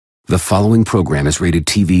The following program is rated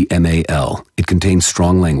TV MAL. It contains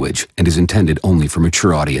strong language and is intended only for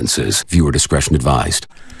mature audiences. Viewer discretion advised.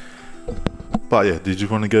 But yeah, did you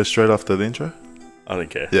want to go straight after the intro? I don't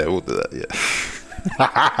care. Yeah, we'll do that, yeah.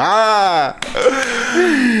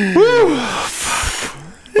 Woo!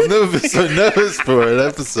 I've never been so nervous for an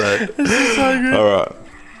episode. This is so good. All right.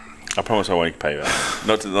 I promise I won't pay that.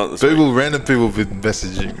 Not this Random people have been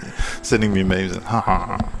messaging, sending me memes and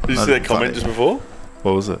Did you see that comment just before?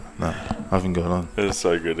 What was it? No, I haven't gone on. It was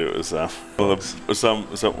so good. It was one of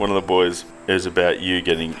the boys. It was about you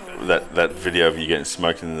getting that video of you getting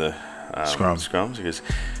smoked in the scrums. Because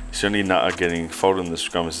certainly not getting folded in the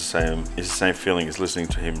scrum is the same feeling as listening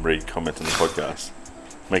to him read comment in the podcast.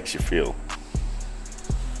 Makes you feel.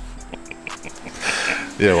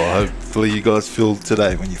 Yeah, well, hopefully you guys feel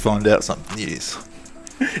today when you find out something news.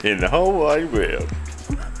 In the whole wide world.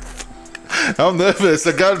 I'm nervous.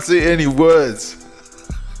 I can't see any words.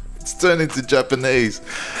 It's turning to Japanese.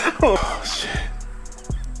 Oh, shit.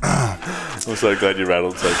 I'm so glad you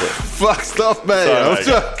rattled so quick. Fuck, stop, mate.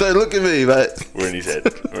 Don't look at me, mate. We're in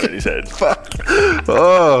his head. Fuck.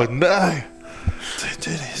 Oh, no. Don't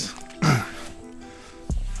do this.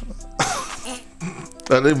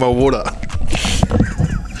 I need my water.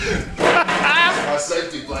 My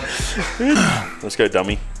safety blanket. Let's go,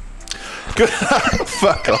 dummy. Good.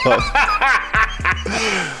 Fuck off.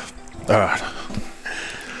 All right.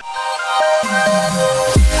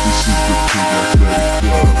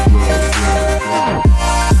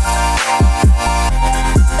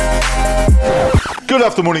 Good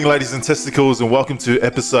afternoon, ladies and testicles, and welcome to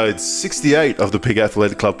episode 68 of the Pig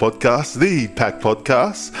Athletic Club podcast, the PAC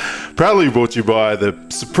podcast, proudly brought to you by the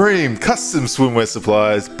Supreme Custom Swimwear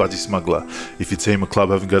Suppliers, Budgie Smuggler. If your team or club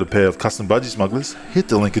haven't got a pair of custom Budgie Smugglers, hit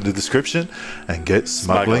the link in the description and get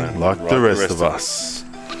smuggling like the rest of us.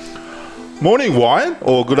 Morning, Wine,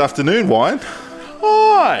 or good afternoon, Wine.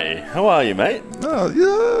 Hi, how are you, mate? Oh,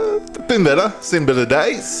 yeah, been better, seen better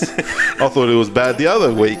days. I thought it was bad the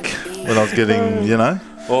other week when I was getting,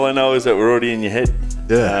 All I know is that we're already in your head.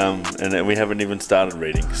 Yeah. And that we haven't even started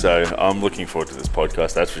reading. So I'm looking forward to this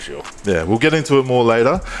podcast, that's for sure. Yeah, we'll get into it more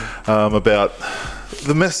later about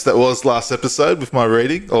the mess that was last episode with my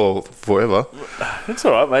reading, or forever. It's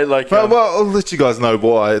all right, mate. Well, I'll let you guys know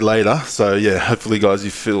why later. So, yeah, hopefully, guys,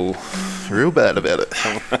 you feel real bad about it.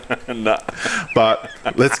 Nah. But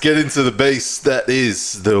let's get into the beast that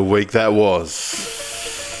is the week that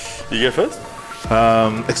was. You go first?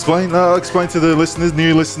 Explain to the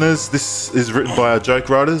new listeners. This is written by our joke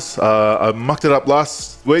writers. I mucked it up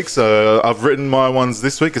last week, so I've written my ones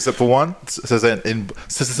this week, except for one. It's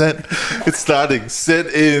starting. Sent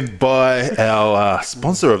in by our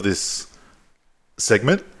sponsor of this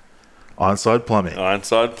segment, Ironside Plumbing.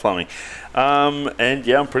 Ironside Plumbing. And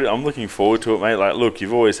yeah, I'm looking forward to it, mate. Like, look,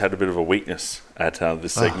 you've always had a bit of a weakness at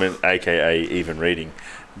this segment, aka even reading.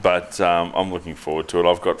 But I'm looking forward to it.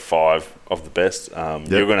 I've got 5 of the best.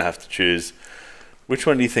 You're going to have to choose. Which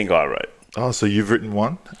one do you think I wrote? Oh, so you've written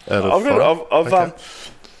one out of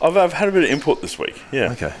 5? I've had a bit of input this week.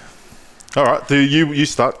 Yeah. Okay. All right. Do you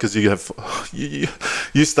start because you have you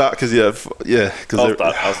start because you have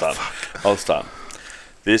I'll start.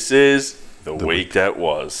 This is the week that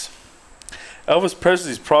was. Elvis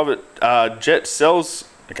Presley's private jet sells.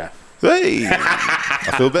 Okay. Hey,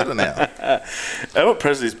 I feel better now. Elvis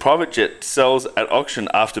Presley's private jet sells at auction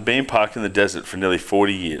after being parked in the desert for nearly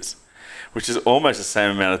 40 years, which is almost the same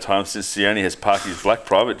amount of time since Sione has parked his black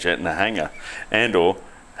private jet in a hangar and or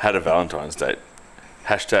had a Valentine's date.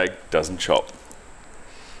 Hashtag doesn't chop.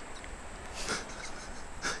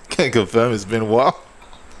 Can't confirm, it's been a while.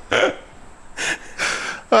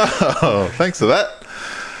 Oh, thanks for that.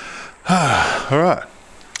 All right.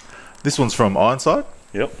 This one's from Ironside.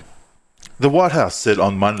 Yep. The White House said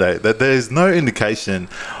on Monday that there is no indication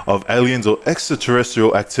of aliens or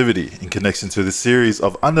extraterrestrial activity in connection to the series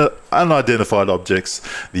of unidentified objects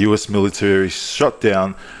the US military shot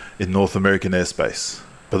down in North American airspace.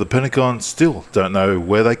 But the Pentagon still don't know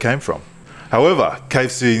where they came from. However,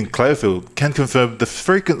 KFC in Clearfield can confirm the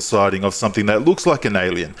frequent sighting of something that looks like an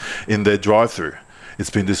alien in their drive-thru. It's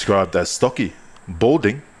been described as stocky,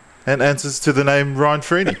 balding, and answers to the name Ryan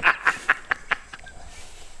Freeney.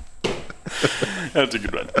 That's a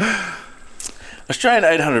good one. Australian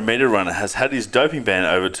 800 metre runner has had his doping ban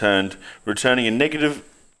overturned, returning a negative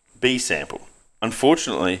B sample.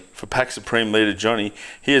 Unfortunately for PAC Supreme leader Johnny,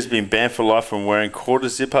 he has been banned for life from wearing quarter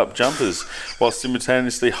zip-up jumpers while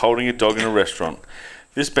simultaneously holding a dog in a restaurant.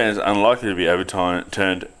 This ban is unlikely to be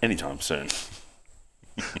overturned anytime soon.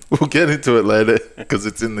 We'll get into it later because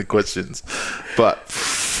it's in the questions. But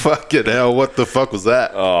fucking hell, what the fuck was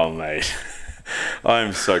that? Oh, mate.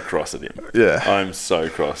 I'm so cross at him. Yeah. I'm so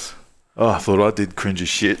cross. Oh, I thought I did cringy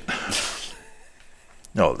shit.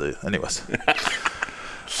 Oh, dude. Anyways.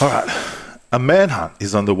 All right. A manhunt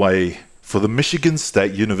is underway for the Michigan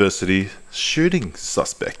State University shooting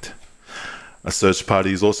suspect. A search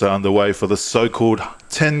party is also underway for the so-called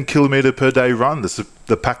 10-kilometre per day run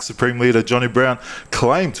the PAC Supreme Leader Johnny Brown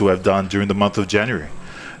claimed to have done during the month of January.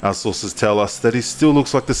 Our sources tell us that he still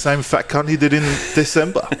looks like the same fat cunt he did in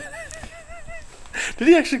December. Did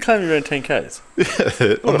he actually claim he ran 10Ks?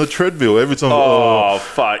 Yeah, on the treadmill every time. Oh,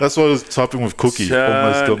 fuck. That's why I was typing with Cookie.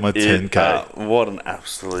 Almost got my 10K. What an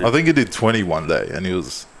absolute... I think he did 20 one day, and he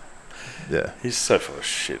was... Yeah. He's so full of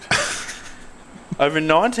shit. Over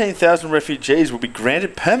 19,000 refugees will be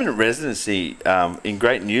granted permanent residency in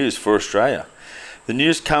great news for Australia. The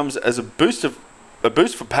news comes as a boost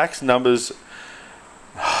for PAC's numbers.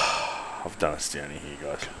 I've done a steering here,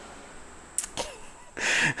 guys.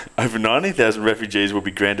 Over 90,000 refugees will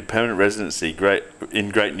be granted permanent residency in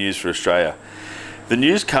great news for Australia. The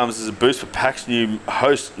news comes as a boost for PAC's new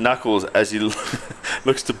host, Knuckles, as he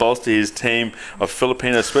looks to bolster his team of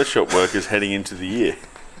Filipino sweatshop workers heading into the year.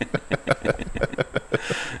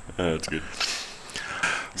 Oh, that's good.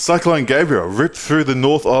 Cyclone Gabriel ripped through the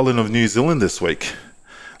North Island of New Zealand this week,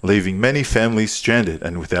 leaving many families stranded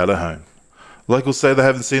and without a home. Locals say they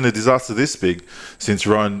haven't seen a disaster this big since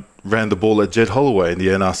Ryan ran the ball at Jed Holloway in the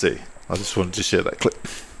NRC. I just wanted to share that clip.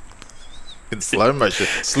 In slow motion.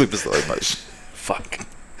 Super slow motion. Fuck.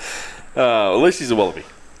 At least he's a wallaby.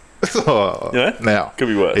 Oh, Yeah? Now. Could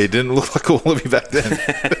be worse. He didn't look like a wallaby back then.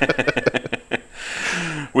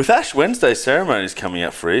 With Ash Wednesday ceremonies coming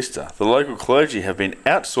up for Easter, the local clergy have been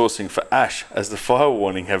outsourcing for ash as the fire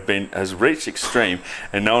warning has reached extreme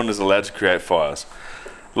and no one is allowed to create fires.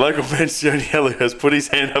 Local Monsignor Yellow has put his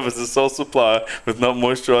hand up as the sole supplier with not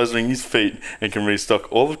moisturising his feet and can restock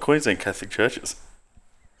all of Queensland Catholic churches.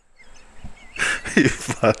 You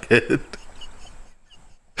fuckhead.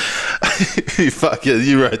 You fuckhead.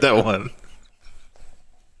 You wrote that one.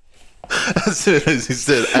 As soon as he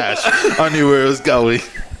said ash, I knew where it was going.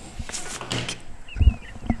 Fuck.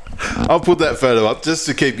 I'll put that photo up just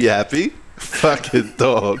to keep you happy. Fucking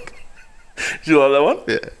dog. Did you like that one?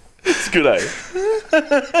 Yeah. It's good, eh?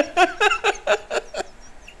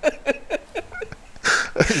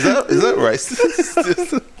 Is that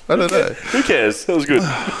racist? I don't know. Who cares? That was good.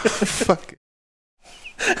 Fuck.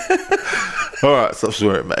 Alright, stop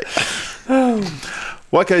swearing, mate.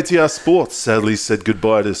 YKTR Sports sadly said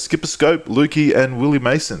goodbye to Skipper Scope, Lukey and Willie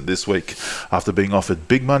Mason this week after being offered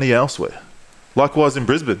big money elsewhere. Likewise in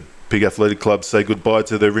Brisbane, Pig Athletic Club say goodbye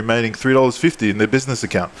to their remaining $3.50 in their business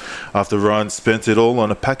account after Ryan spent it all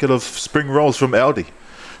on a packet of spring rolls from Aldi.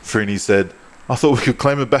 Freeney said, I thought we could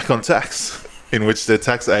claim it back on tax, in which their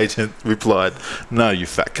tax agent replied, no, you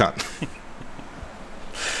fat cunt.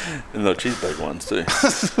 And the cheeseburger ones too.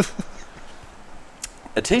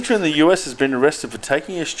 A teacher in the US has been arrested for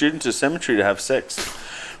taking a student to a cemetery to have sex.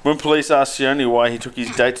 When police asked Sione why he took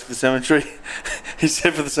his date to the cemetery, he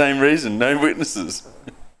said for the same reason, no witnesses.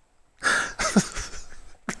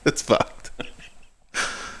 That's fucked.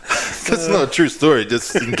 That's not a true story,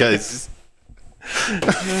 just in case.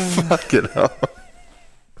 Fucking hell.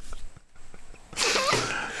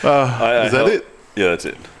 Is that it? Yeah, that's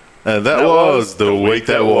it. And that was the week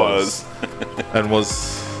that was. And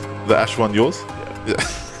was the Ash one yours? Yeah.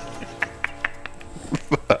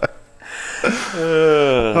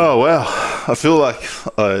 Oh, wow. I feel like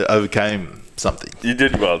I overcame something. You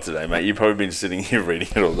did well today, mate. You've probably been sitting here reading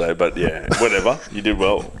it all day, but yeah, whatever. You did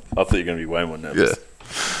well. I thought you were going to be way more nervous. Yeah.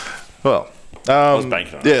 Well, I was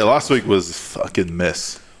banking on it. Yeah, last week was a fucking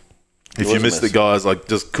mess. If you missed it, guys, I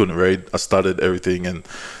just couldn't read. I stuttered everything, and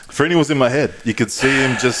Freeney was in my head. You could see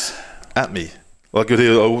him just at me. Like,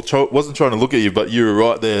 I wasn't trying to look at you, but you were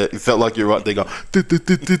right there. It felt like you were right there going,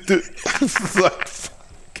 It's like,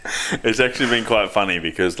 fuck. It's actually been quite funny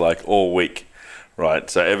because, like, all week, right?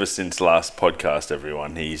 So ever since last podcast,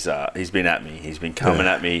 everyone, he's been at me. He's been coming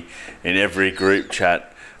at me in every group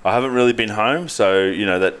chat. I haven't really been home, so, you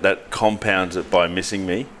know, that compounds it by missing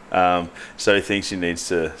me. So he thinks he needs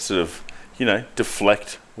to sort of, you know,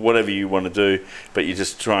 deflect whatever you want to do, but you're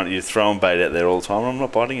throwing bait out there all the time. I'm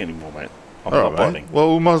not biting anymore, mate. I'm not biting.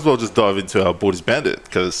 Well, we might as well just dive into our Boardies Bandit,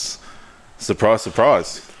 because surprise,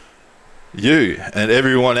 surprise, you and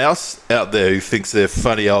everyone else out there who thinks they're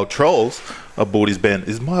funny old trolls, a Boardies Bandit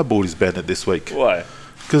is my Boardies Bandit this week. Why?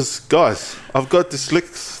 Because, guys, I've got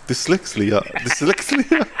dyslexia.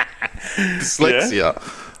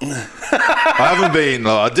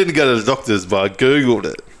 I didn't go to the doctors, but I Googled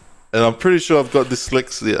it. And I'm pretty sure I've got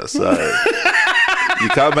dyslexia, so You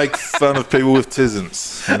can't make fun of people with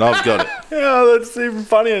tisms, and I've got it. Yeah, that's even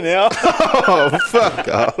funnier now. Oh, fuck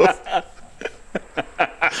off.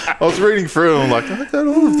 I was reading through and I'm like, I got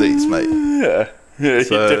all of these, mate. Yeah,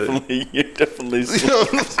 So- you definitely.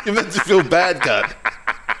 You're meant to feel bad, cunt.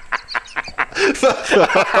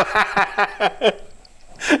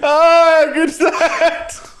 Oh, how good's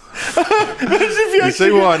that? Imagine if You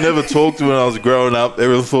see why I never talked when I was growing up?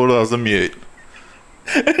 Everyone thought I was a mute.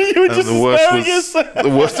 you were And just the worst staring was at the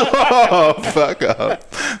worst. Oh, fuck up.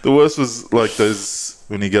 The worst was like those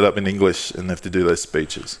when you get up in English and have to do those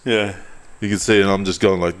speeches. Yeah. You can see, and I'm just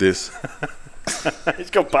going like this. He's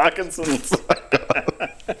got Parkinson's.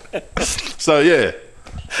 So yeah,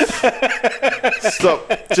 stop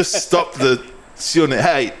the Sion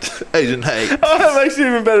hate, Asian hate. Oh, that makes it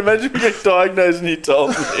even better. Imagine if you get diagnosed and you told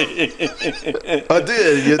me. I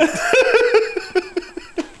did.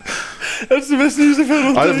 That's the best news I've heard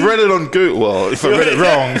all day. I've read it on Google. Well, if I read it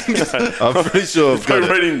wrong, I'm pretty sure I've got I'm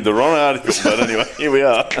it. reading the wrong article, but anyway, here we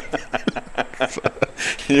are.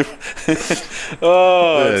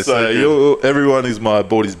 Oh, Yeah, it's so everyone is my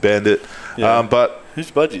Bordy's bandit. Yeah. But who's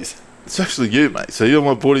Budgies? it's actually you, mate. So you're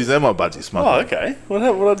my Bordy's and my budgies, mate. Oh, okay. What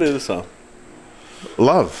I do this time?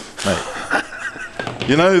 Love, mate.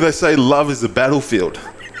 You know, they say love is a battlefield.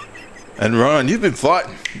 And Ryan, you've been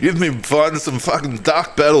fighting. You've been fighting some fucking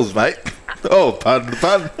dark battles, mate. Oh, pardon the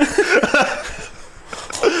pun.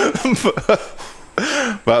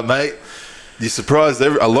 But, mate, you surprised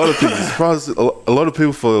a lot of people. You surprised a lot of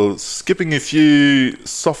people for skipping a few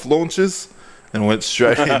soft launches and went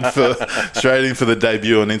straight in for the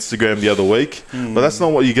debut on Instagram the other week. But that's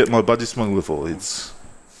not what you get my budgie smuggler for. It's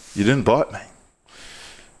you didn't bite me.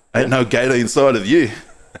 Ain't no gator inside of you.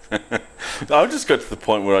 I just got to the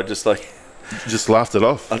point where I just Just laughed it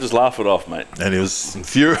off. I just laugh it off, mate. And it was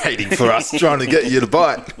infuriating for us trying to get you to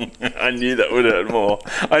bite. I knew that would hurt more.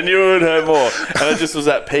 I knew it would hurt more. And I just was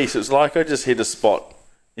at peace. It was like I just hit a spot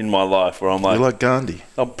in my life where I'm You're like, like Gandhi.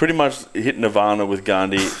 I'm pretty much hit Nirvana with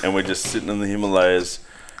Gandhi, and we're just sitting in the Himalayas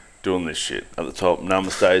doing this shit at the top.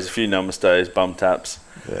 Namaste, a few namaste, bum taps.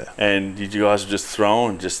 Yeah. And you guys are just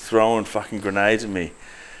throwing fucking grenades at me.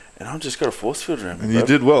 And I've just got a force field around me. And you bro.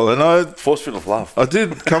 did well. And Force field of love. I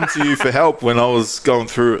did come to you for help when I was going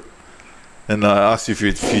through it. And I asked you for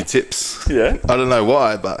a few tips. Yeah. I don't know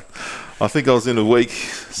why, but I think I was in a weak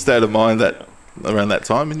state of mind around that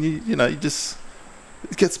time. And you just,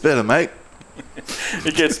 it gets better, mate.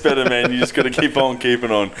 It gets better, man. You just got to keep on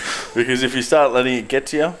keeping on. Because if you start letting it get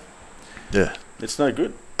to you, Yeah. it's no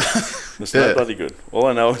good. It's Yeah. no bloody good. All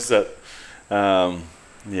I know is that,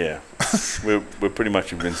 we're pretty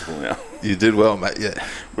much invincible now. You did well, mate. Yeah.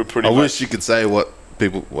 We're pretty I much, wish you could say what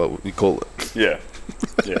we call it. yeah.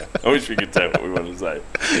 I wish we could say what we wanted to say.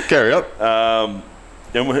 Carry on.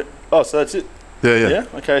 So that's it. Yeah. Yeah.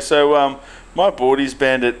 Okay. So my Bordy's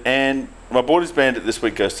bandit this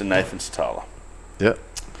week goes to Nathan Satala. Yeah.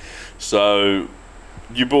 So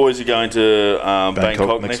you boys are going to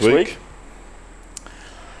Bangkok next week.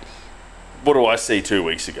 What do I see 2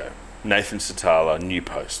 weeks ago? Nathan Satala, new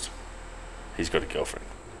post. He's got a girlfriend.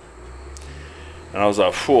 And I was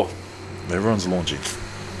like, whew, Everyone's launching.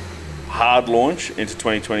 hard launch into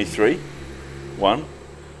 2023. 1.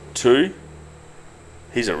 2,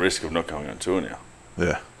 he's at risk of not going on tour now.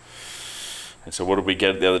 Yeah. And so what did we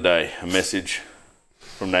get the other day? A message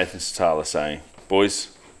from Nathan Satala saying,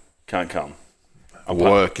 boys, can't come.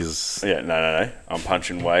 Work is... Yeah, no. I'm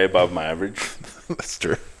punching way above my average. That's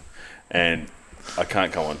true. And I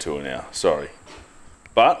can't come on tour now. Sorry.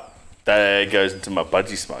 But that goes into my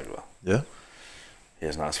budgie smuggler. Yeah. He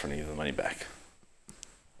hasn't asked for any of the money back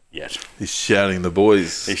yet. He's shouting the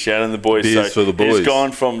boys. He's shouting the boys. Beers for the boys. He's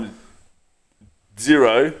gone from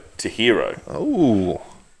 0 to hero. Oh.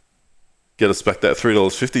 Get us back that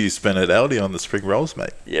 $3.50 you spent at Aldi on the spring rolls, mate.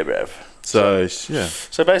 Yeah, bruv. So yeah.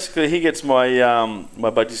 So basically, he gets my my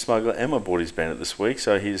budgie smuggler and my Bordy's bandit this week.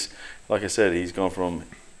 So he's, like I said, he's gone from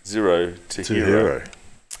 0 to hero.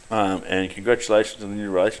 And congratulations on the new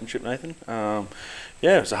relationship, Nathan.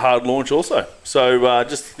 Yeah, it was a hard launch also. So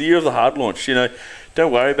just the year of the hard launch.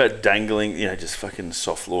 Don't worry about dangling. Just fucking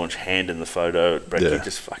soft launch, hand in the photo at Brecky. Yeah.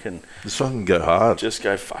 Just fucking go hard. Just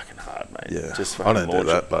go fucking hard, mate. Yeah. Just I fucking don't do launch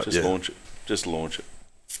that, it. but Just yeah. launch it. Just launch it.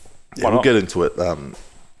 Yeah, Why we'll not? get into it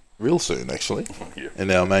real soon, actually, Yeah.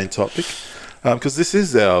 in our main topic. Because this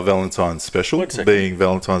is our Valentine's special, Wait a second. being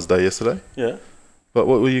Valentine's Day yesterday. Yeah. But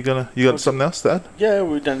what were you got something else to add? Yeah,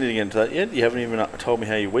 we don't need to get into that yet. You haven't even told me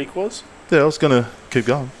how your week was. Yeah, I was going to keep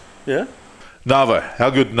going. Yeah? Navo. How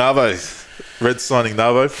good Navo? Red signing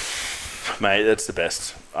Navo. Mate, that's the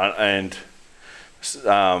best. And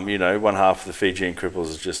one half of the Fijian cripples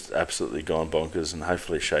has just absolutely gone bonkers, and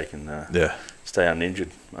hopefully Shea can stay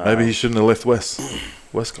uninjured. Maybe he shouldn't have left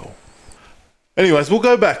West goal. Anyways, we'll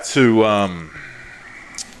go back to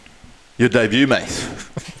your debut, mate.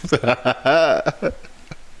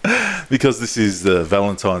 Because this is the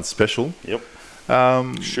Valentine's special. Yep.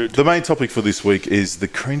 Shoot. The main topic for this week is the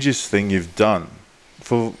cringiest thing you've done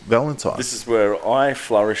for Valentine's. This is where I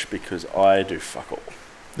flourish because I do fuck all.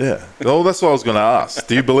 Yeah. Well, that's what I was going to ask.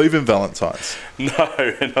 Do you believe in Valentine's?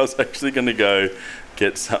 No, and I was actually going to go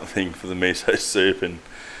get something for the miso soup,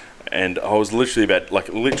 and I was literally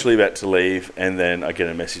about to leave, and then I get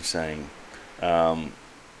a message saying, I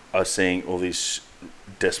was seeing all these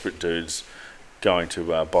desperate dudes going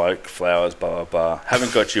to buy flowers, blah, blah, blah.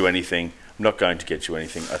 Haven't got you anything. I'm not going to get you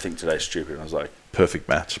anything. I think today's stupid. And I was like... Perfect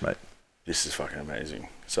match, mate. This is fucking amazing.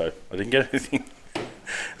 So I didn't get anything.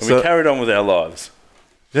 And we carried on with our lives.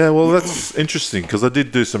 Yeah, well, that's interesting because I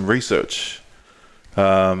did do some research.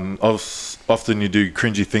 Often you do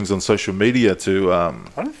cringy things on social media to... I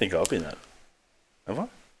don't think I've been that. Have I?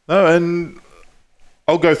 No, and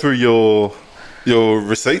I'll go through your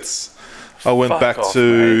receipts. I went back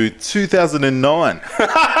to 2009.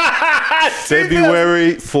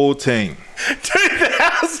 February 14.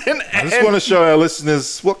 2000. I just want to show our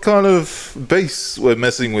listeners what kind of beasts we're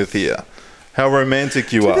messing with here. How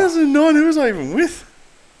romantic you are. 2009, who was I even with?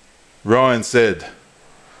 Ryan said,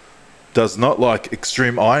 does not like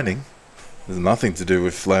extreme ironing. There's nothing to do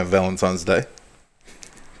with Valentine's Day.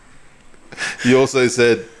 He also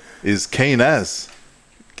said, is keen as,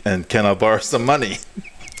 and can I borrow some money?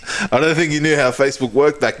 I don't think you knew how Facebook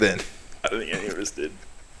worked back then. I don't think any of us did.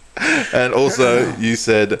 And also, you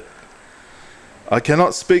said, I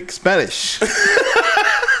cannot speak Spanish.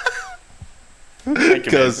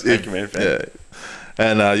 Thank you, man. Yeah.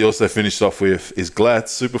 And you also finished off with, is glad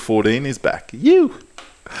Super 14 is back. You.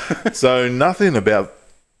 So nothing about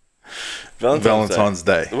Valentine's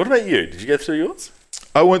Day. What about you? Did you go through yours?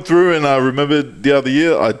 I went through and I remembered the other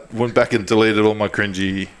year, I went back and deleted all my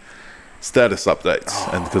cringy status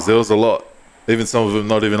updates. And because there was a lot. Even some of them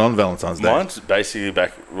not even on Valentine's Day. Mine's basically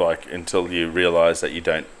back until you realise that you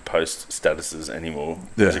don't post statuses anymore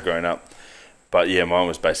as a grown up. But yeah, mine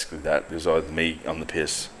was basically that. It was either me on the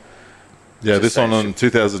piss. Yeah, this one on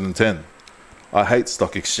 2010. I hate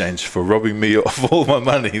stock exchange for robbing me of all my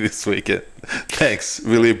money this weekend. Thanks,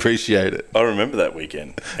 really appreciate it. I remember that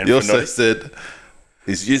weekend. And he also said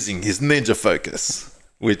he's using his Ninja Focus,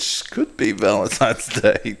 which could be Valentine's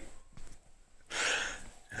Day.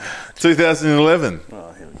 2011.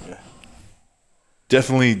 Oh, here we go.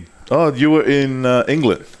 Definitely. Oh, you were in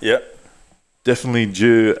England. Yep. Definitely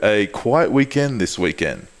due a quiet weekend this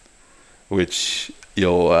weekend, which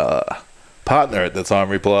your partner at the time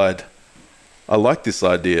replied, I like this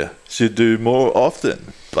idea. Should do more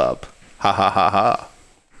often, bub. Ha ha ha ha.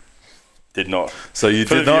 Did not. So you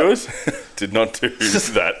For did the not. Viewers, did not do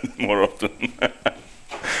that more often.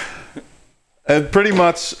 And pretty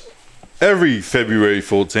much every February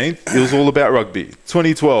 14th, it was all about rugby.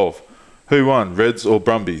 2012, who won, Reds or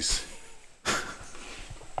Brumbies?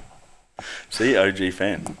 See, OG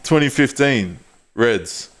fan. 2015,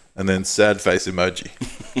 Reds, and then sad face emoji.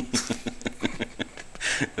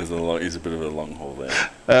 There's a bit of a long haul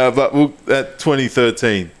there. But at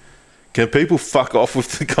 2013, can people fuck off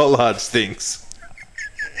with the collage things?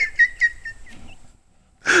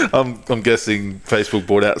 I'm guessing Facebook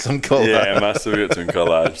bought out some collage. Yeah, it must have got some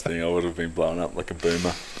collage thing. I would have been blown up like a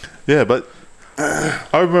boomer. Yeah, but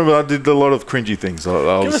I remember I did a lot of cringy things. I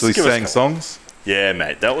obviously sang songs. Yeah,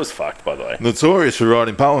 mate, that was fucked, by the way. Notorious for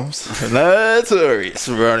writing poems. Notorious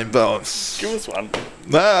for writing poems. Give us one.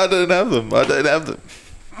 No, I don't have them.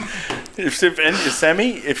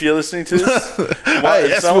 Sammy, if you're listening to this,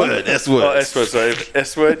 hey, S-word. Oh, S-word, sorry.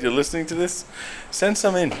 S-word, you're listening to this, send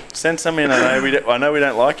some in. I know we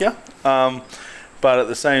don't like you, but at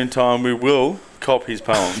the same time, we will cop his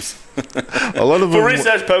poems. A lot of them, for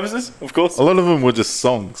research purposes, of course. A lot of them were just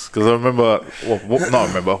songs. Because I remember,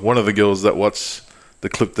 one of the girls that watched the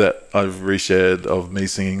clip that I've reshared of me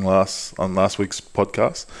singing on last week's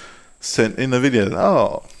podcast sent in a video.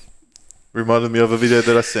 Oh, reminded me of a video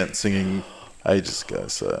that I sent singing ages ago.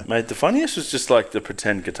 So, mate, the funniest was just like the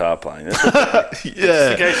pretend guitar playing. That's what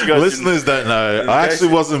yeah, in case you guys listeners don't know, I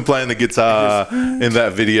actually wasn't playing the guitar in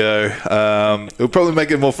that video. It'll probably make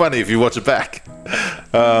it more funny if you watch it back.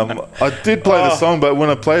 I did play the song, but when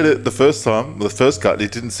I played it the first time, the first cut,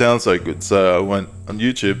 it didn't sound so good. So I went on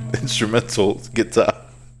YouTube, instrumental guitar.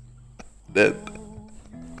 Then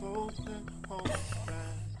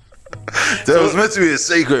That was meant to be a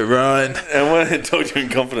secret, Ryan. And when I told you in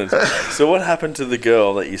confidence. So what happened to the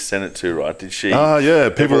girl that you sent it to, right? Did she... Yeah,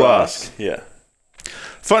 people ever ask. Yeah.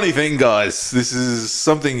 Funny thing, guys, this is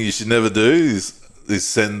something you should never do, is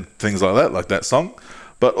send things like that song.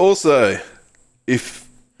 But also, if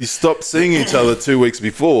you stop seeing each other 2 weeks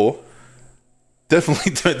before,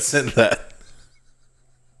 definitely don't send that.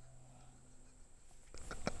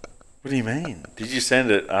 What do you mean? Did you send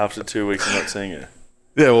it after 2 weeks of not seeing her?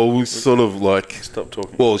 Yeah, well, we sort of like... Stop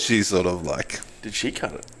talking. Well, she sort of like... Did she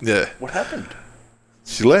cut it? Yeah. What happened?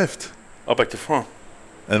 She left. Oh, back to France.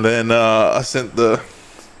 And then I sent the...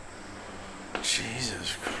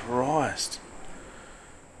 Jesus Christ.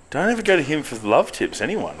 Don't ever go to him for love tips,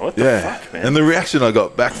 anyone. What the fuck, man? And the reaction I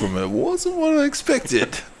got back from it wasn't what I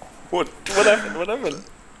expected. What happened? What happened?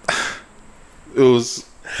 It was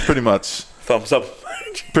pretty much... Thumbs up.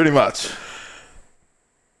 Pretty much.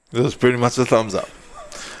 It was pretty much a thumbs up.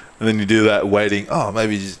 And then you do that waiting. Oh,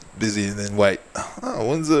 maybe he's busy, and then wait. Oh,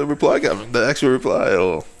 when's the reply coming? The actual reply,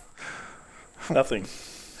 or... Nothing.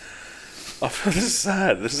 Oh, this is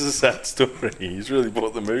sad. This is a sad story. He's really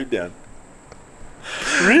brought the mood down.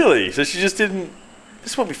 Really? So she just didn't...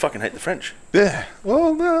 This is why we fucking hate the French. Yeah.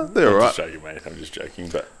 Well, no, they're I'm alright. just joking, mate. I'm just joking,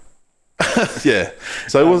 but... Yeah.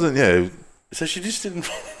 So it wasn't, So she just didn't...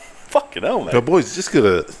 Fucking hell, mate. The boys, just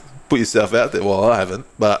gotta put yourself out there. Well, I haven't,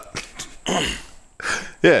 but...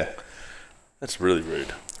 Yeah. That's really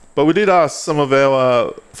rude. But we did ask some of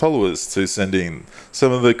our followers to send in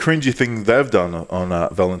some of the cringy things they've done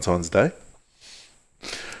on Valentine's Day.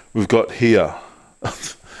 We've got here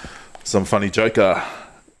some funny joker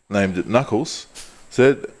named Knuckles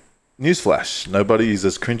said, "Newsflash, nobody is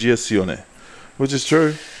as cringy as Sione," which is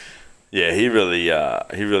true. Yeah, he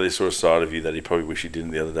really saw a side of you that he probably wish he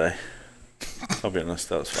didn't the other day. I'll be honest,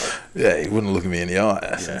 that was fun. Yeah, he wouldn't look at me in the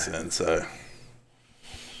eye since then, so...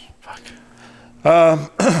 Fuck.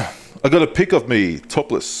 I got a pic of me,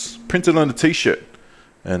 topless, printed on a t-shirt,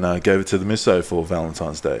 and gave it to the misso for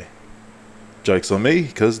Valentine's Day. Joke's on me,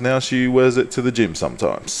 because now she wears it to the gym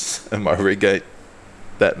sometimes. And my rig ain't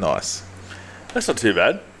that nice. That's not too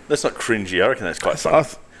bad. That's not cringy. I reckon that's quite funny. I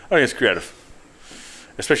think it's creative.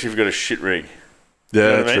 Especially if you've got a shit rig. Yeah, you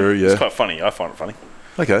know what I mean? true, yeah. It's quite funny. I find it funny.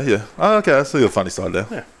 Okay, yeah. Oh, okay, I see the funny side there.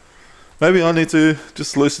 Yeah. Maybe I need to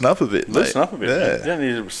just loosen up a bit, Loosen mate. up a bit, yeah. man. You don't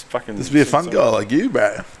need to fucking... Just be a fun guy like you,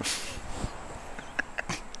 bro.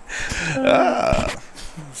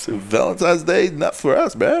 So Valentine's Day, not for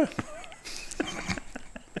us, bro.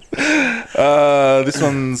 This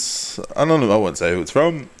one's... I don't know, I won't say who it's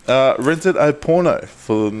from. Rented a porno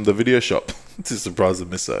from the video shop to surprise the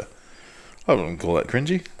misso. I wouldn't call that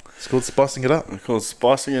cringy. It's called spicing it up. It's called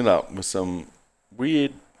spicing it up with some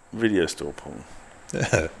weird video store porn.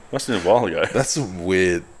 Yeah. Must have been a while ago. That's some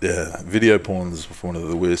weird... Yeah, video porn is one of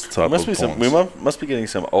the worst type of porns. We must be getting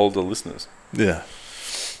some older listeners. Yeah.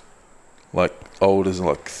 Like, old as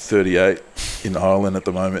like 38 in Ireland at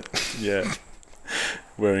the moment. Yeah.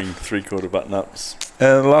 Wearing 3/4 button-ups.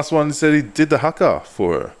 And the last one said he did the haka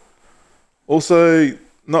for her. Also,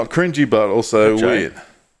 not cringy, but also weird.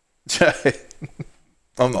 Jay.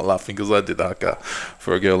 I'm not laughing because I did the haka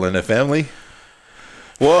for a girl in her family.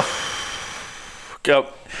 What? Go.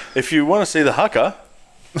 If you want to see the haka,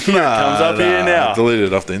 it comes up here now. Delete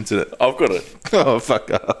it off the internet. I've got it. Oh,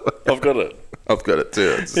 fuck up. I've got it. I've got it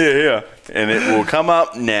too. Yeah. And it will come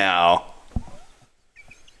up now.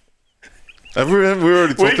 Have we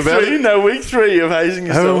already talked about it? No, week 3 of hazing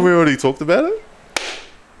yourself. Haven't we already talked about it?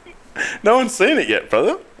 No one's seen it yet,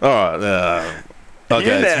 brother. All right.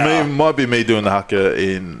 Okay, it might be me doing the haka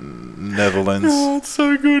in Netherlands. Oh, it's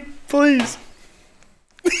so good. Please.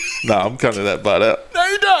 No, I'm cutting that part out. No,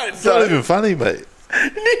 you don't. It's not even funny, mate.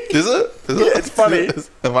 Is it? Yeah, it's funny.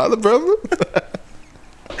 Am I the problem?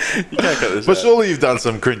 You can't cut this But out. surely you've done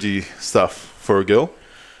some cringy stuff for a girl.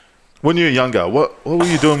 When you were younger, what were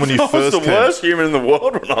you doing when you I was first the came? worst human in the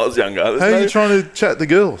world when I was younger. How are you trying to chat to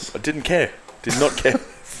girls? I didn't care. Did not care.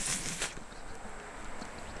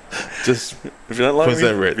 Just If you don't like me,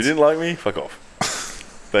 Queensland if Reds. you didn't like me, fuck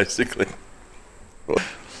off. Basically.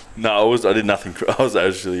 No, I did nothing. I was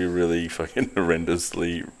actually a really fucking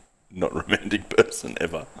horrendously not romantic person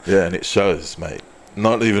ever. yeah, and it shows, mate.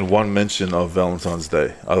 Not even one mention of Valentine's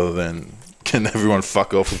Day, other than can everyone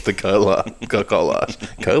fuck off with the collage?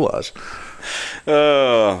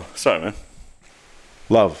 Sorry, man.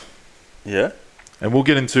 Love. Yeah. And we'll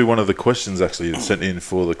get into one of the questions actually that's sent in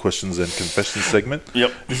for the questions and confessions segment.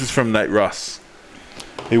 Yep. This is from Nate Russ.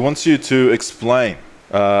 He wants you to explain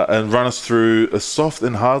and run us through a soft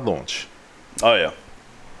and hard launch. Oh, yeah.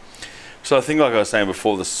 So I think like I was saying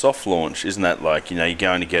before, the soft launch, isn't that like, you're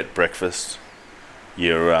going to get breakfast,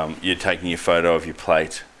 you're taking your photo of your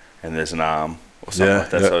plate and there's an arm or something like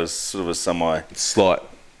that. So it's sort of a Slight.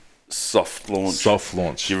 soft launch. Soft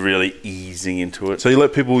launch. You're really easing into it. So you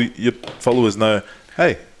let people, your followers know,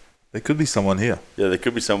 hey, there could be someone here. Yeah, there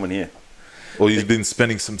could be someone here. Or you've been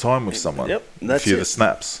spending some time with someone. Yep, that's a few of the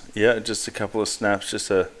snaps. Yeah, just a couple of snaps,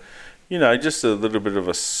 just a little bit of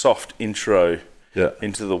a soft intro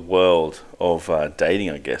into the world of dating,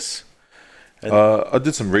 I guess. I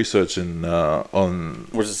did some research on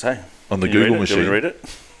what does it say? On the Google machine. Do you read it?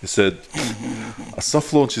 It said, a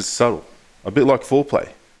soft launch is subtle, a bit like foreplay.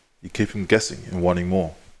 You keep them guessing and wanting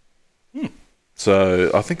more.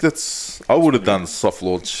 So I think I would have done soft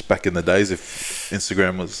launch back in the days if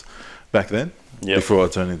Instagram was back then, before I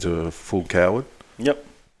turned into a full coward. Yep.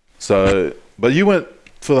 So, but you went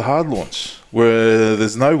for the hard launch, where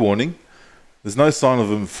there's no warning, there's no sign of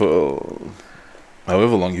them for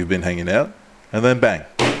however long you've been hanging out, and then bang.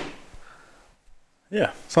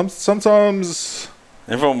 Yeah. Sometimes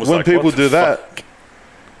everyone was when like, people what the do that, fuck?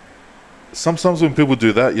 sometimes when people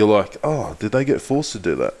do that, you're like, oh, did they get forced to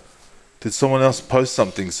do that? Did someone else post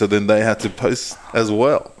something so then they had to post as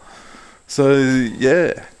well? So,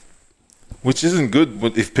 yeah. Which isn't good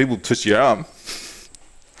if people twist your arm.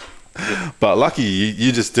 But lucky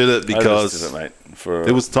you just did it because I just did it, mate,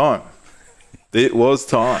 it was time. It was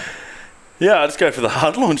time. Yeah, I just go for the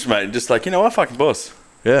hard launch, mate. And just like, you know what, fucking boss.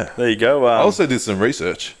 Yeah. There you go. I also did some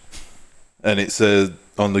research. And it said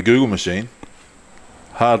on the Google machine,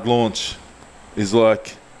 hard launch is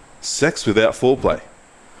like sex without foreplay.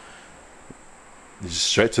 Just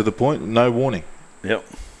straight to the point, no warning. Yep.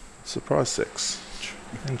 Surprise sex.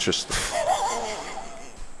 Interesting.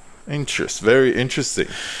 Very interesting.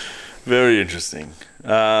 Very interesting.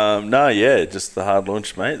 Just the hard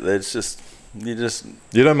launch, mate. It's just you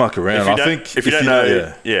don't muck around. I think if you don't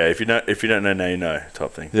know, if you don't know, now you know,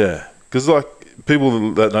 type thing. Yeah, because like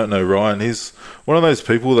people that don't know Ryan, he's one of those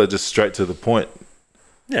people that just straight to the point.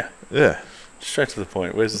 Yeah. Straight to the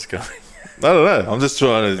point. Where's this going? I don't know. I'm just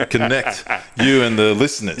trying to connect you and the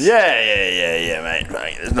listeners. Yeah, mate.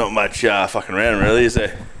 There's not much fucking around, really, is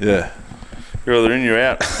there? Yeah. You're either in, you're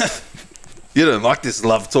out. You don't like this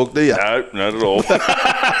love talk, do you? No, not at all.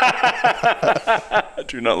 I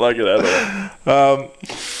do not like it at all.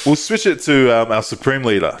 We'll switch it to our Supreme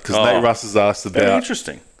Leader, because Nate Russ has asked about... Very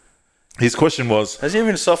interesting. His question was... Has he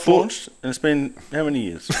even soft-launched? And it's been how many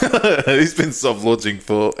years? He's been soft-launching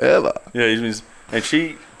forever. Yeah, he's been... And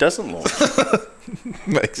she doesn't launch.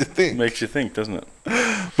 Makes you think, doesn't it?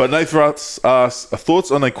 But Nate Russ asks,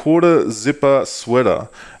 thoughts on a quarter zipper sweater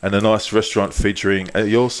and a nice restaurant featuring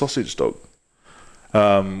your sausage dog?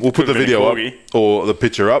 We'll put the video up or the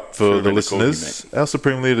picture up for the listeners. Our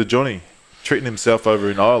Supreme Leader Johnny treating himself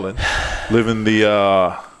over in Ireland, living the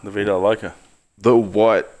Vida Loca, the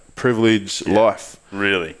white privilege life.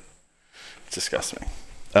 Really, it's disgusting.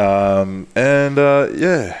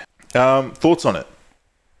 Thoughts on it?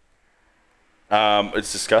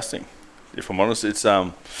 It's disgusting. If I'm honest, it's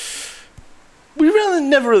we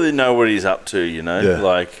never really know what he's up to, you know. Yeah.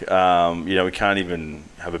 Like, we can't even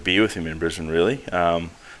have a beer with him in Brisbane, really.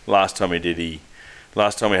 Last time we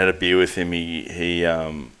had a beer with him, he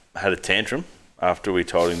had a tantrum after we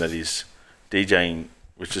told him that his DJing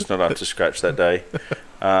was just not up to scratch that day.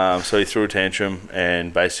 So he threw a tantrum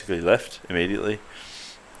and basically left immediately.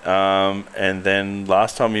 And then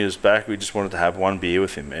last time he was back, we just wanted to have one beer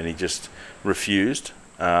with him, and he just refused.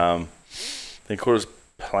 Then caught us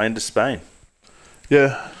plane to Spain.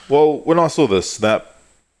 Yeah. Well, when I saw the snap,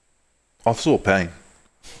 I saw pain.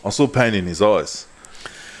 I saw pain in his eyes.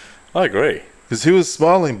 I agree. Because he was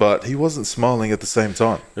smiling, but he wasn't smiling at the same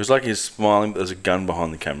time. It was like he was smiling, but there's a gun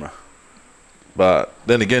behind the camera. But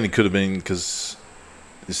then again, it could have been because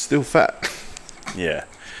he's still fat. Yeah.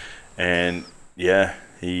 And, yeah,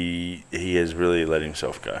 he has really let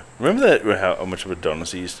himself go. Remember how much of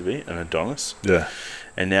Adonis he used to be? An Adonis? Yeah.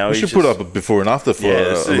 And now we should put up a before and after for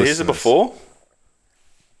here's the before,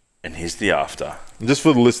 and here's the after. And just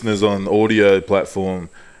for the listeners on audio platform,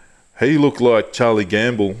 he looked like Charlie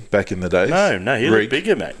Gamble back in the days. No, he looked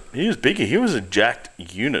bigger, mate. He was bigger. He was a jacked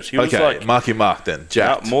unit. He was like Marky Mark then,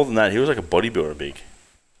 jacked. More than that, he was like a bodybuilder big.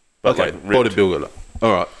 But bodybuilder.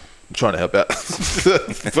 All right. I'm trying to help out.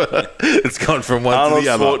 But it's gone from one to the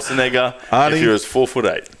other. Arnold Schwarzenegger, if he was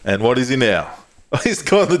 4'8". And what is he now? He's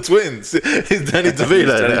got the twins. He's Danny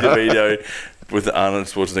DeVito. Danny DeVito with the Arnold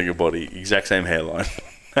Schwarzenegger body. Exact same hairline.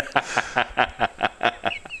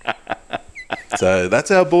 So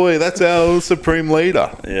that's our boy. That's our Supreme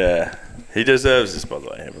Leader. Yeah. He deserves this, by the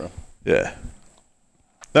way, everyone. Yeah.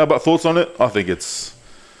 No, but thoughts on it? I think it's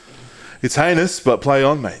It's heinous, but play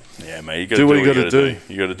on, mate. Yeah, mate. You got to do what you got to do.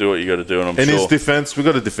 You got to do what you got to do, and I'm In sure. his defence, we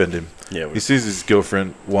got to defend him. Yeah, he sees his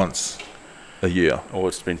girlfriend once a year. Oh,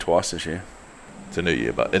 it's been twice this year. It's a new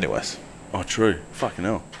year, but anyways. Oh, true. Fucking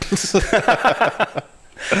hell.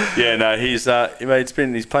 Yeah, no, he's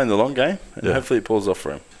playing the long game, and hopefully it pulls off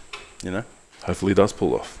for him. You know. Hopefully he does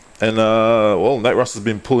pull off. And, Nate Russ has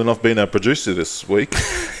been pulling off being our producer this week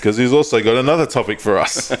because he's also got another topic for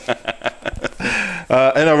us.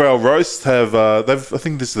 NRL Roast I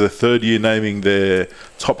think this is the third year naming their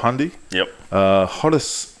top 100. Yep.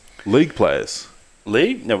 Hottest league players.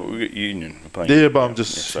 League? No, we got Union. We're playing Yeah, but I'm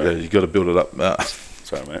just, you got to build it up.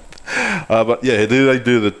 Sorry, mate. But yeah, they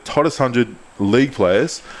do the hottest 100 league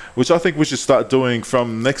players, which I think we should start doing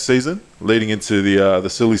from next season, leading into the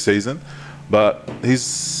silly season. But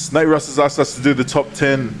Nate Russ has asked us to do the top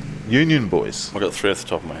 10 Union boys. I got 3 off the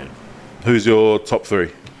top of my head. Who's your top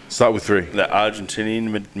 3? Start with 3. The Argentinian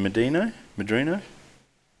Medrino?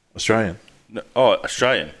 Australian. No,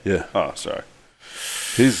 Australian. Yeah. Oh, sorry.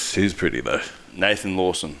 He's pretty though. Nathan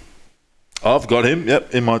Lawson. I've got him.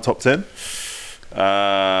 Yep, in my top 10.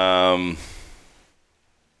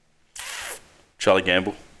 Charlie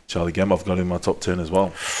Gamble. I've got him in my top 10 as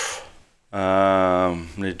well.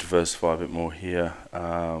 Need to diversify a bit more here.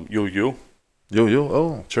 Yul.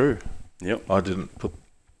 Oh, true. Yep. I didn't put.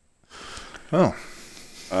 Oh.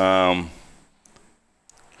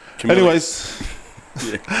 Anyways,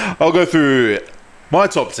 yeah. I'll go through my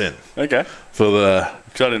top 10. Okay. For the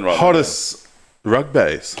hottest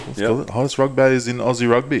rugbays. Hottest rugbays in Aussie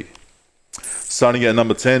rugby. Starting at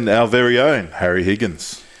number 10, our very own Harry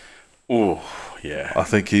Higgins. Oh, yeah. I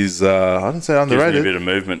think he's, I don't say underrated. Gives me a bit of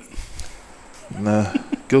movement. Nah,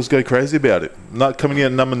 girls go crazy about it. Not coming in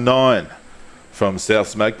at number 9 from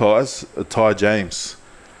South's Magpies, Ty James.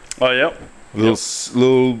 Oh, yep.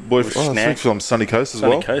 Little boy from Sunny Coast as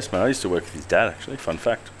well. Sunny Coast, man. I used to work with his dad, actually. Fun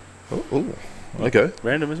fact. Oh, okay.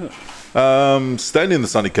 Random, isn't it? Staying in the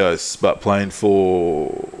Sunny Coast, but playing for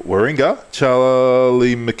Warringah,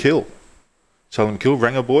 Charlie McKill,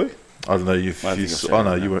 Ranger boy. I don't know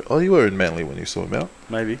you were in Manly when you saw him out.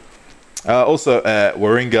 Maybe. Also at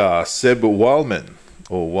Warringah, Seb Wildman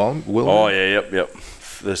Wildman. Oh yeah, yep.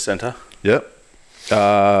 The centre. Yep.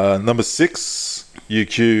 Number 6,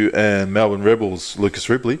 UQ and Melbourne Rebels, Lucas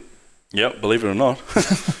Ripley. Yep, believe it or not.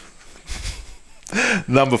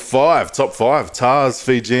 Number 5, top 5, Tars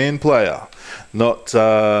Fijian player. Not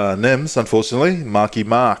Nems, unfortunately. Marky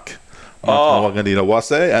Mark.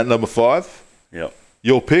 Wase at number 5. Yep.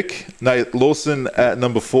 Your pick, Nate Lawson at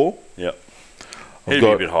number 4. Yep. He'd be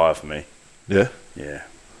a bit higher for me. Yeah? Yeah.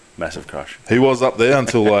 Massive crush. He was up there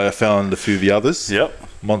until I found a few of the others. Yep.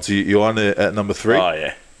 Monty Ioane at number 3. Oh,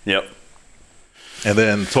 yeah. Yep. And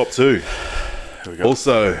then top 2. Here we go.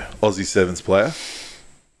 Also Aussie Sevens player,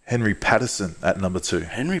 Henry Patterson at number 2.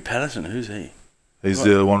 Henry Patterson, who's he? He's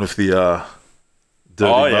the one with the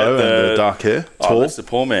dirty bow and the dark hair. Tall. That's the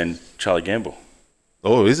poor man, Charlie Gamble.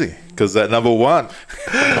 Oh, is he? Because at number 1,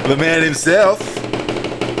 the man himself,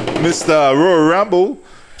 Mr. Royal Rumble,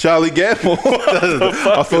 Charlie Gamble.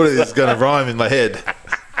 I thought it was going to rhyme in my head.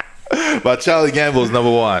 But Charlie Gamble's number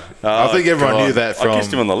 1. I think everyone knew that from... I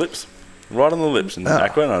kissed him on the lips. Right on the lips in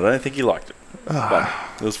Aqua, and I don't think he liked it. But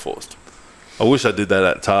it was forced. I wish I did that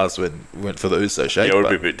at Tars when we went for the Uso shake. Yeah, it would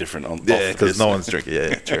be a bit different. Because no one's drinking.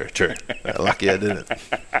 Yeah, true. Lucky I didn't.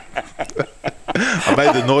 I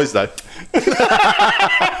made the noise though.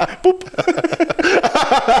 Boop.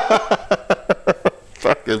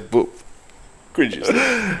 Fucking boop. Cringes.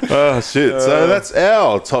 Oh, shit. So that's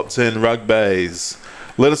our top 10 rugbays.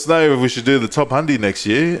 Let us know if we should do the top 100 next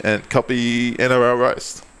year and copy NRL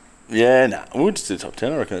Roast. Yeah, nah. We'll just do top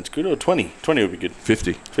 10. I reckon it's good. Or 20. 20 would be good.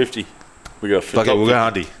 50. We go 50. Okay, we'll go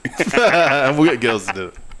 100. And we'll get girls to do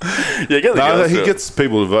it. Yeah, get the girls. He gets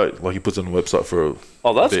people to vote. Like he puts it on the website for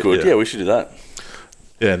Oh, that's good. Yeah, we should do that.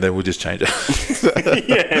 Yeah, and then we'll just change it.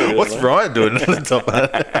 Yeah. What's Ryan doing on the top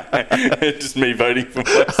 100? Just me voting for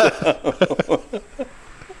myself.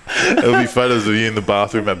 There'll be photos of you in the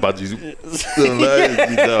bathroom at Budgie's.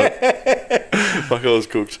 Fuck, I was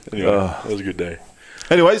cooked. Anyway, that was a good day.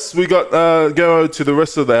 Anyways, we got go to the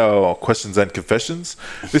rest of our questions and confessions.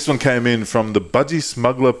 This one came in from the Budgie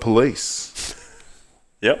Smuggler Police.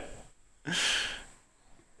 Yep.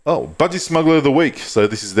 Oh, Budgie Smuggler of the Week. So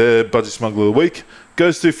this is their Budgie Smuggler of the Week.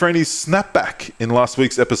 Goes to Freeney's snapback in last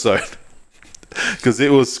week's episode. Because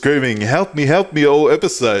it was screaming, help me, all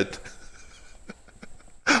episode.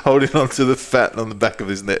 Holding on to the fat on the back of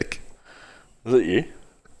his neck. Was it you?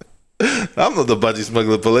 I'm not the Budgie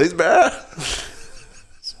Smuggler Police, bro.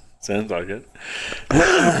 Sounds like it.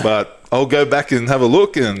 But I'll go back and have a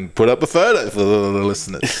look and put up a photo for the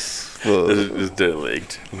listeners. It's their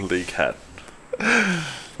league hat.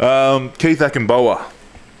 Keith Akinboa.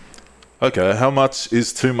 Okay, how much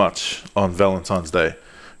is too much on Valentine's Day?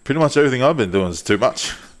 Pretty much everything I've been doing is too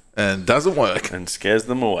much and doesn't work. And scares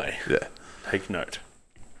them away. Yeah. Take note.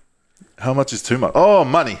 How much is too much? Oh,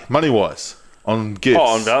 money-wise. On gifts. Oh,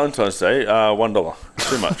 on Valentine's Day, $1.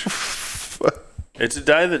 Too much. It's a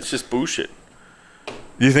day that's just bullshit.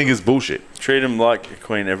 You think it's bullshit? Treat them like a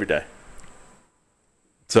queen every day.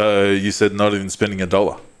 So you said not even spending $1.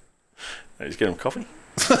 No, just get them coffee.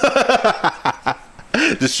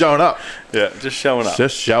 Just showing up. Yeah, just showing up.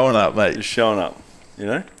 Just showing up, mate. Just showing up. You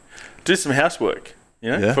know? Do some housework,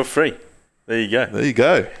 for free. There you go. There you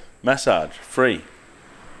go. Massage, free.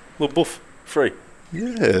 Little buff, free.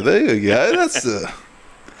 Yeah, there you go. That's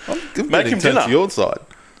I'm Make him getting dinner. to your side.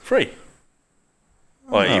 Free.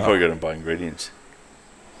 Oh, you probably got to buy ingredients.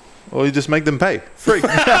 Or you just make them pay. Free.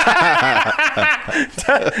 That's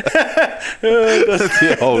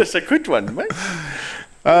a good one, mate.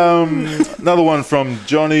 Another one from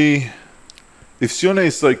Johnny. If Sione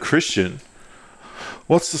is so Christian,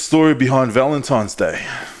 what's the story behind Valentine's Day?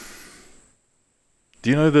 Do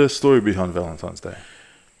you know the story behind Valentine's Day?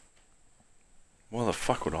 Well, the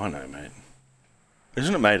fuck would I know, mate?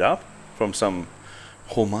 Isn't it made up from some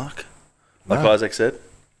hallmark, like Isaac said?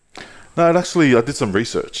 No, I did some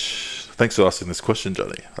research. Thanks for asking this question,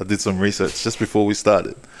 Johnny. I did some research just before we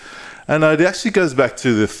started. And it actually goes back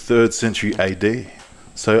to the 3rd century AD.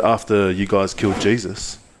 So after you guys killed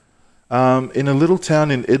Jesus, in a little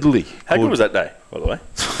town in Italy. How good was that day, by the way?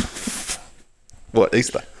 What,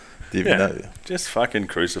 Easter? Do you even know? Just fucking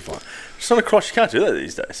crucify. Just on a cross, you can't do that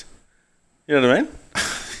these days. You know what I mean?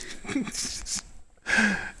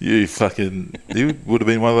 You would have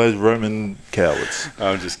been one of those Roman cowards.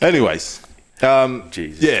 I'm just kidding. Anyways,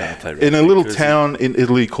 Jesus, in a little town in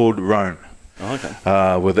Italy called Rome,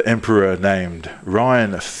 with the emperor named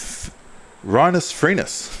Rhinus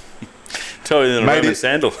Frenus. Tell you the Roman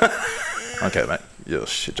sandal. Okay, mate, your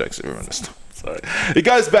shit jokes are ruined. Sorry. It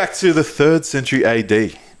goes back to the 3rd century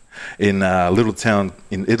AD in a little town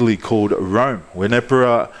in Italy called Rome, where an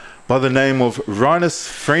emperor by the name of Rhinus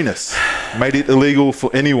Frenus made it illegal for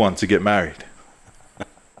anyone to get married.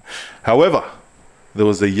 However, there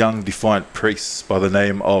was a young defiant priest by the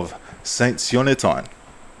name of Saint Sionetine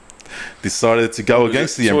decided to go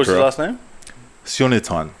against the emperor. What's his last name?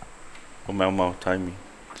 Sionetine. Time.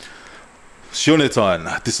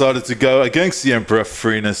 Sionetine decided to go against the emperor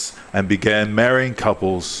Frenus and began marrying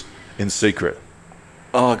couples in secret.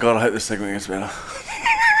 Oh God, I hope this segment gets better.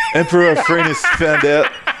 Emperor Frenus found out.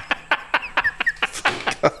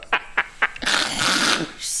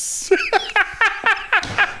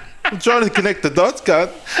 I'm trying to connect the dots, God.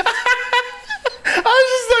 I was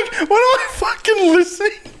just like, what am I fucking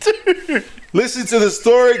listening to? Listen to the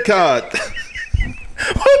story card.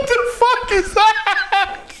 What the fuck is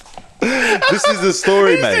that? This is the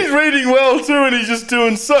story, mate. He's reading well too, and he's just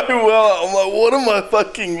doing so well. I'm like, what am I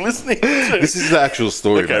fucking listening to? This is the actual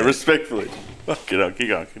story, okay, mate. Respectfully. Fuck it up, keep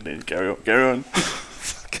going. Carry on.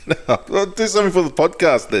 Fucking hell. Well, do something for the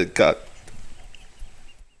podcast then, cut.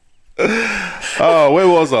 Oh, where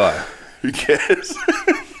was I? Who cares?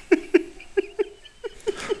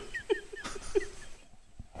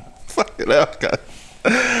 Fucking hell, cut.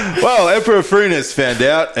 Well, Emperor Frenus found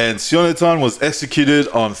out, and Sionetine was executed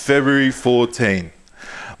on February 14.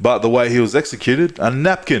 But the way he was executed, a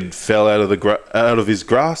napkin fell out of his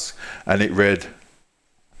grasp, and it read,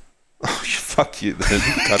 "Oh, fuck you!" Then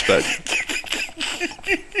cut that.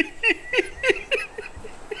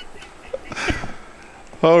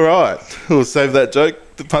 All right, we'll save that joke.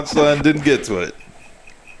 The punchline didn't get to it.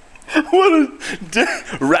 What a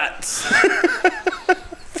rats!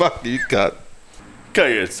 Fuck you, cut. Go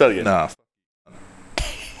again. Start again. Nah.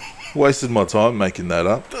 Wasted my time making that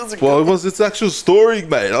up. Well, it was its actual story,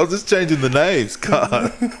 mate. I was just changing the names.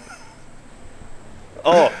 Cut.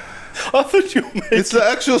 Oh, I thought you were making... It's the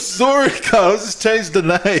actual story, cut. I was just changing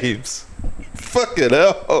the names. Fucking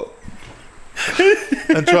hell.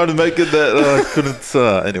 And trying to make it that I couldn't.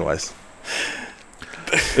 Anyways,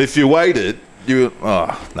 if you waited, you.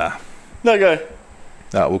 Oh, nah. No, go.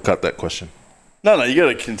 Nah, we'll cut that question. No, you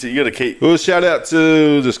gotta continue. You gotta keep. We'll shout out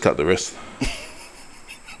to. Just cut the rest.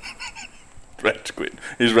 Rage quit.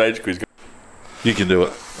 His rage quit. You can do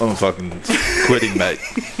it. I'm fucking quitting, mate.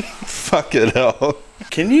 Fucking hell.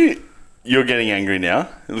 Can you? You're getting angry now.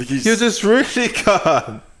 You're just really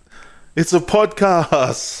can't. It's a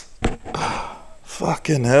podcast.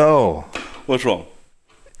 Fucking hell. What's wrong?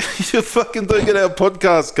 You fucking don't get our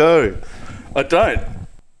podcast go. I don't.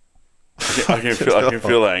 I can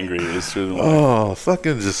feel how angry it is through the morning. Oh,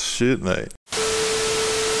 fucking just shit, mate.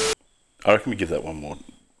 I reckon we give that one more.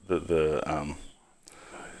 The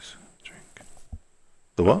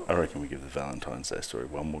what? I reckon we give the Valentine's Day story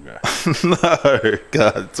one more go. No,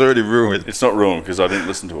 God, it's already ruined. It's not ruined because I didn't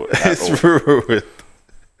listen to it at all. It's ruined.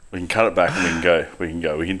 We can cut it back and we can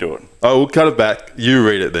go. We can do it. Oh, we'll cut it back. You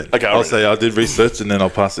read it then. Okay, I'll say I did research and then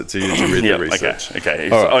I'll pass it to you to read the research.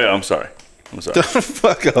 Okay. All right. Oh, yeah, I'm sorry.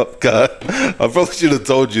 Fuck up, God. I probably should have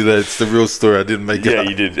told you that it's the real story. I didn't make it up.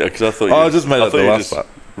 Yeah, you did. Because I thought I just made up the last part.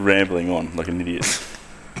 Rambling on like an idiot.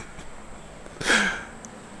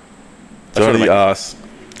 Johnny asks,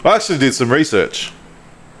 I actually did some research,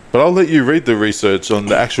 but I'll let you read the research on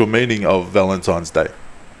the actual meaning of Valentine's Day.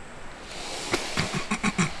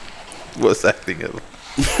 Worst acting ever.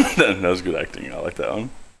 That was good acting. I like that one.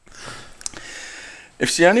 If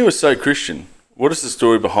Sione was so Christian, what is the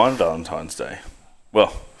story behind Valentine's Day? Well,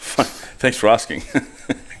 thanks for asking.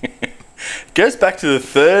 It goes back to the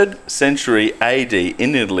 3rd century AD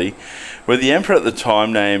in Italy, where the emperor at the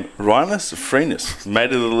time, named Rhinus Frenus,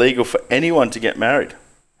 made it illegal for anyone to get married.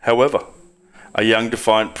 However, a young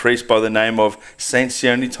defiant priest by the name of Saint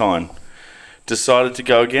Sionitine decided to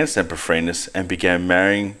go against Emperor Frenus and began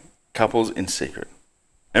marrying couples in secret.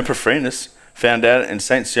 Emperor Frenus found out and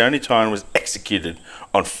Saint Sionitine was executed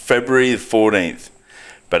on February the 14th.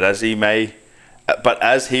 But as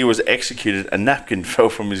he was executed, a napkin fell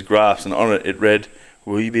from his grasp, and on it read,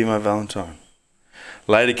 "Will you be my Valentine?"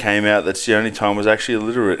 Later came out that Sionitine was actually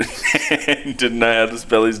illiterate and didn't know how to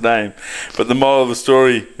spell his name. But the moral of the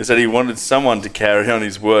story is that he wanted someone to carry on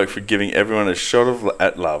his work for giving everyone a shot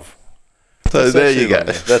at love. So there you go.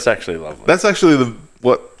 Lovely. That's actually lovely. That's actually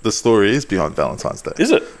what the story is behind Valentine's Day.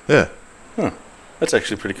 Is it? Yeah. Huh. That's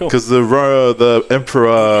actually pretty cool. Because the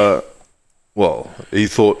emperor, well, he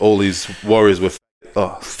thought all these warriors were...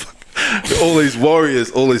 all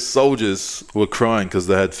these soldiers were crying because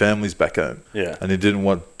they had families back home. Yeah. And he didn't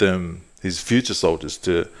want his future soldiers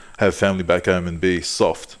to have family back home and be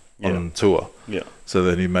soft on tour. Yeah. So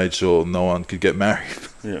then he made sure no one could get married.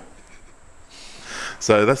 Yeah.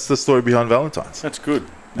 So that's the story behind Valentine's. That's good.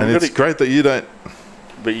 And it's great that you don't...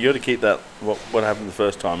 But you got to keep that, what happened the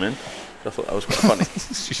first time in. I thought that was quite funny.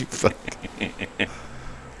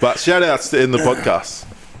 But shout outs to end the podcast.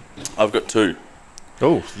 I've got 2.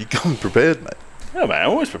 Oh, you come prepared, mate. Yeah, mate,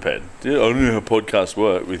 I'm always prepared. Dude, I don't know how podcasts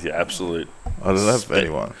work with your absolute... I don't have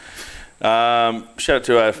anyone. Shout out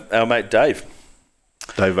to our mate Dave.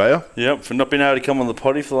 Dave Vaya? Yep, for not being able to come on the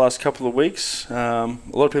potty for the last couple of weeks. A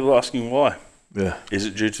lot of people are asking why. Yeah. Is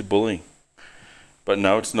it due to bullying? But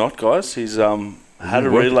no, it's not, guys. He's had a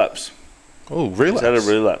relapse. Oh, relapse? He's had a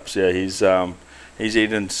relapse, yeah. He's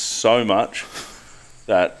eaten so much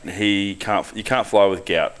that you can't fly with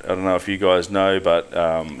gout. I don't know if you guys know, but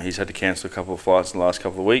he's had to cancel a couple of flights in the last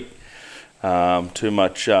couple of weeks. Too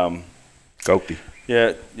much... Gulpy.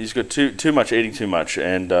 Yeah, he's got too much eating too much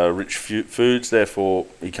and rich foods, therefore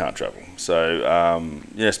he can't travel. So,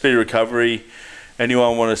 speedy recovery.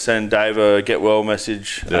 Anyone want to send Dave a get well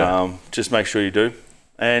message, just make sure you do.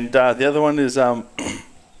 And the other one is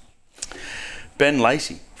Ben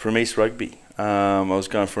Lacey from East Rugby. I was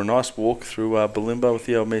going for a nice walk through Balimba with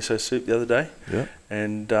the old miso soup the other day. Yeah.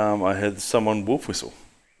 And I heard someone wolf whistle.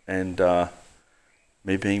 And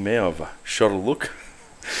me being me, I've shot a look.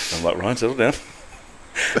 I'm like, Ryan, settle down.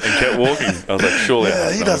 And kept walking. I was like, surely.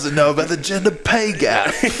 Yeah, he doesn't know about the gender pay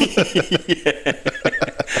gap.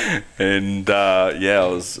 And I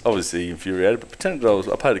was obviously infuriated, but pretended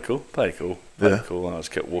I played it cool. And I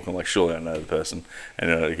just kept walking like, surely I know the person. And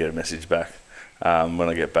then I get a message back. When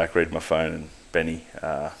I get back, read my phone, and Benny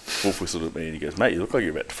wolf whistled at me, and he goes, "Mate, you look like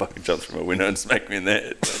you're about to fucking jump through my window and smack me in the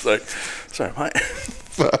head." I was like, "Sorry, mate."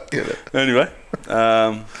 Fuck it. Anyway,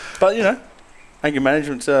 but anger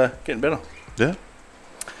management's getting better. Yeah.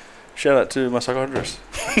 Shout out to my psychiatrist.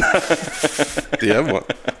 Do you have one?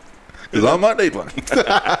 Because I might need one.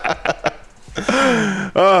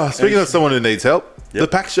 Speaking of someone who needs help, the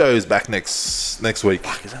Pack Show is back next week.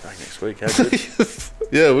 Fuck, is that back next week? How good?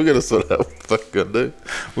 Yeah, we're going to sort out what the fuck we're going to do.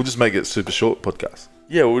 We'll just make it super short podcast.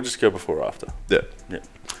 Yeah, we'll just go before or after. Yeah.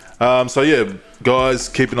 Guys,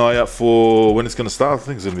 keep an eye out for when it's going to start. I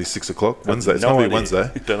think it's going to be 6 o'clock Wednesday. It's going to be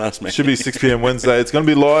Wednesday. Don't ask me. It should be 6 p.m. Wednesday. It's going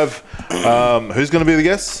to be live. Who's going to be the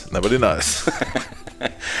guest? Nobody knows.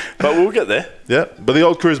 But we'll get there. Yeah, but the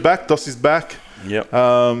old crew's back. Dossie's back. Yep.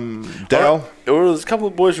 Daryl. There's a couple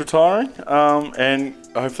of boys retiring and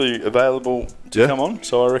hopefully available to come on.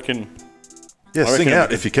 So I reckon... Yeah, sing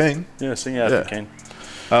out if you can. Yeah, sing out if you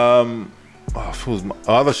can. My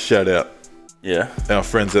other shout out. Yeah. Our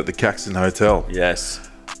friends at the Caxton Hotel. Yes.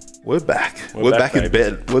 We're back. We're back in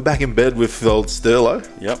bed. We're back in bed with the old Sterlo.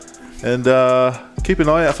 Yep. And keep an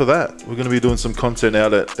eye out for that. We're going to be doing some content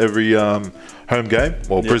out at every home game,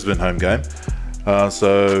 Brisbane home game.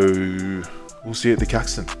 So we'll see you at the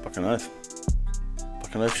Caxton. Fucking oath,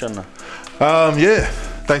 Shanna. Yeah.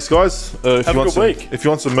 Thanks, guys. Have a good week. If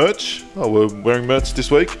you want some merch, we're wearing merch this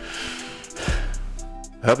week.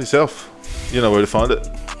 Help yourself. You know where to find it.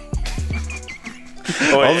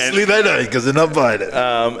 Obviously, they don't because they're not buying it.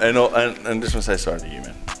 And just want to say sorry to you,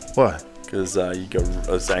 man. Why? Because you got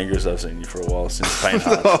as angry as I've seen you for a while since Paint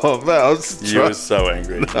Hearts. Oh man, you were so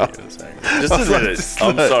angry. No. Just admit it.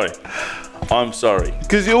 I'm sorry. I'm sorry.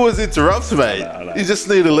 Because you always interrupt, mate. I know. You just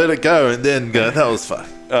need to let it go and then go, that was fun.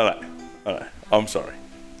 I know. I'm sorry.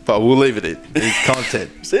 But we'll leave it in. It's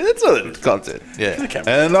content. See, that's all it is. Content, yeah.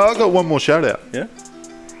 And I got one more shout out. Yeah?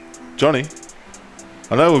 Johnny,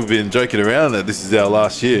 I know we've been joking around that this is our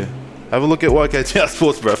last year. Have a look at YKTR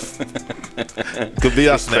Sports, bruv. Could be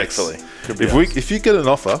us next. If you get an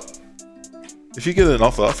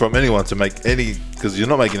offer from anyone to make any, because you're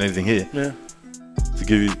not making anything here. Yeah.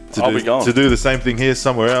 I'll be gone. To do the same thing here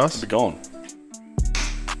somewhere else. I'll be gone.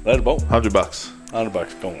 Later, Bolt. $100.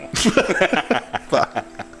 $100, go on.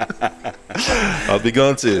 I'll be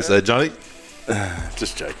gone too. So, Johnny?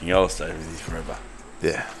 Just joking. I'll stay with you forever.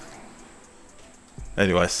 Yeah.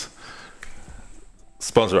 Anyways.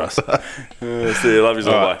 Sponsor us. See you. Love you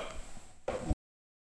all. Bye.